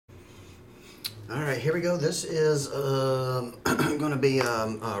Alright, here we go. This is going to be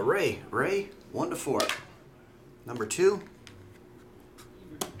Ray, 1 to 4. Number 2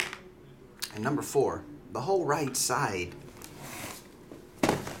 and number 4. The whole right side.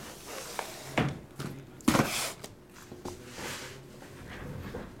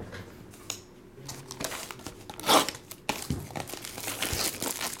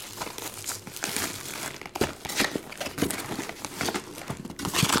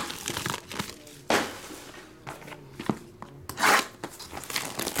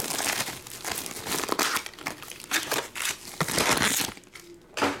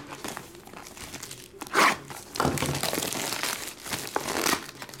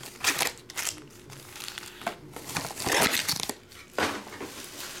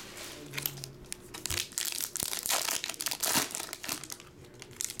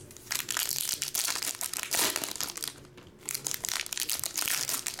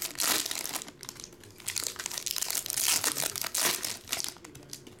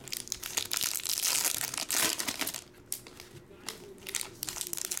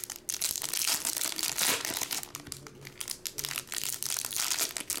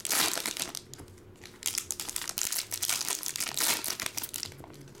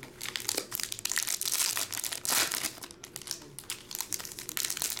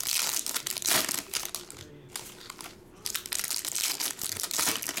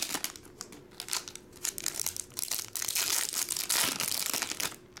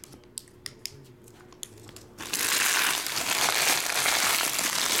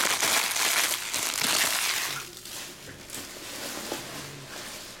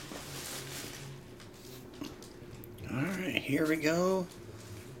 Alright, here we go.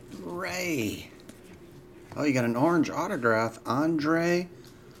 Ray. Oh, you got an orange autograph. Andre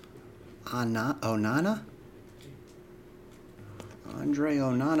Onana? Andre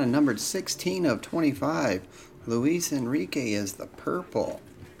Onana, numbered 16 of 25. Luis Enrique is the purple.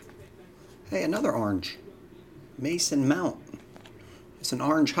 Hey, another orange. Mason Mount. It's an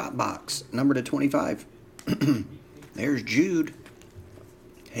orange hot box, numbered to 25. There's Jude.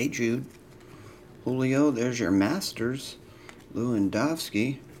 Hey, Jude. Julio, there's your Masters.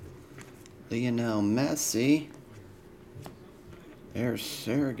 Lewandowski. Lionel Messi. There's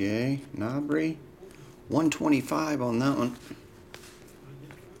Sergey Gnabry. 125 on that one.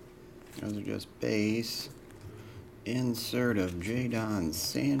 Those are just base. Insert of Jadon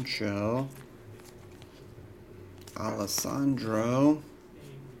Sancho. Alessandro.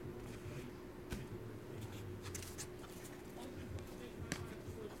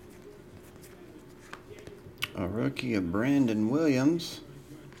 A rookie of Brandon Williams.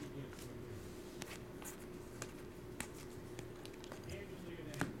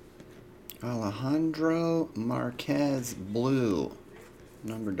 Alejandro Marquez blue,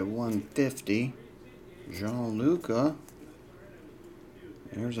 numbered to 150. Gianluca.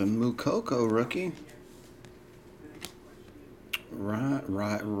 There's a Mukoko rookie. Riyad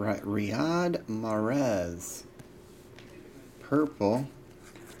Mahrez, purple.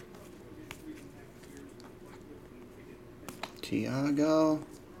 Thiago,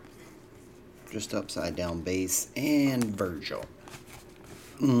 just upside down base, and Virgil.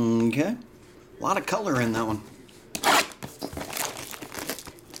 Okay, a lot of color in that one.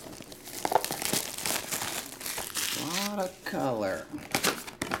 A lot of color.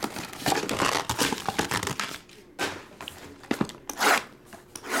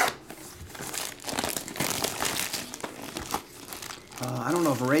 I don't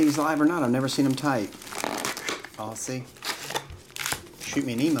know if Ray's live or not. I've never seen him type. I'll see. Shoot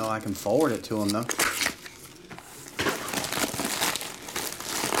me an email, I can forward it to him though.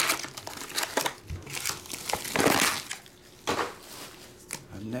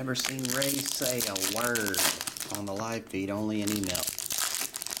 I've never seen Ray say a word on the live feed, only an email.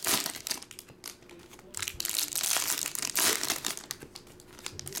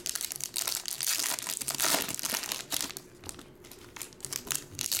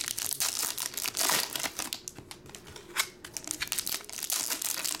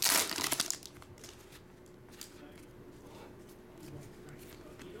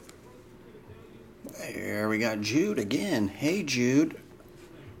 There we got Jude again. Hey, Jude.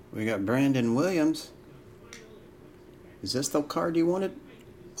 We got Brandon Williams. Is this the card you wanted,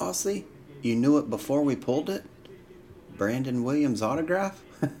 Aussie? You knew it before we pulled it? Brandon Williams autograph?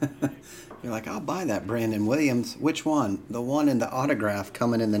 You're like, I'll buy that Brandon Williams. Which one? The one in the autograph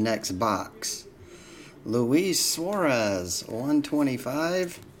coming in the next box. Luis Suarez,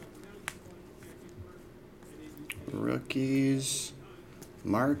 125. Rookies.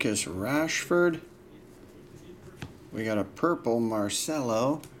 Marcus Rashford. We got a purple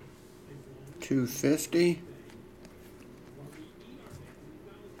Marcelo. 250.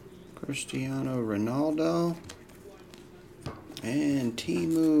 Cristiano Ronaldo. And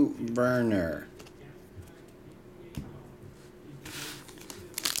Timo Werner.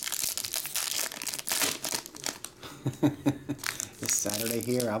 This Saturday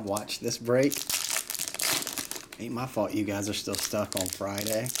here, I've watched this break. Ain't my fault you guys are still stuck on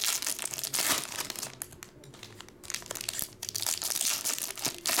Friday.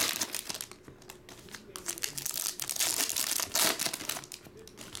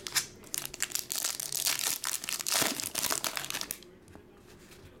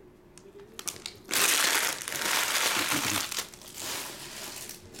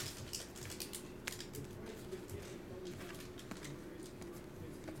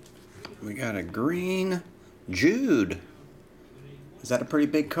 We got a green Jude. Is that a pretty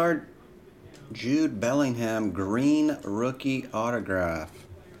big card? Jude Bellingham, green rookie autograph.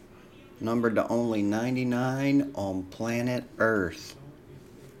 Numbered to only 99 on planet Earth.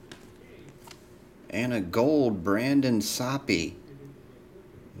 And a gold Brandon Soppy.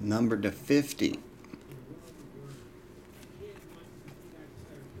 Numbered to 50.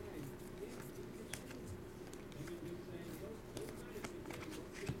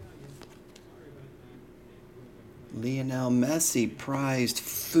 Lionel Messi, prized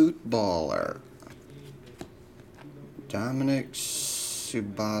footballer. Dominic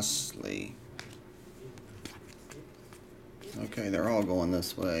Subasli. Okay, they're all going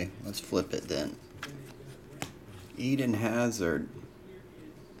this way. Let's flip it then. Eden Hazard.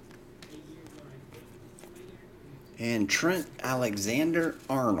 And Trent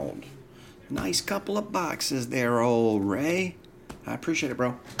Alexander-Arnold. Nice couple of boxes there, old Ray. I appreciate it,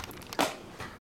 bro.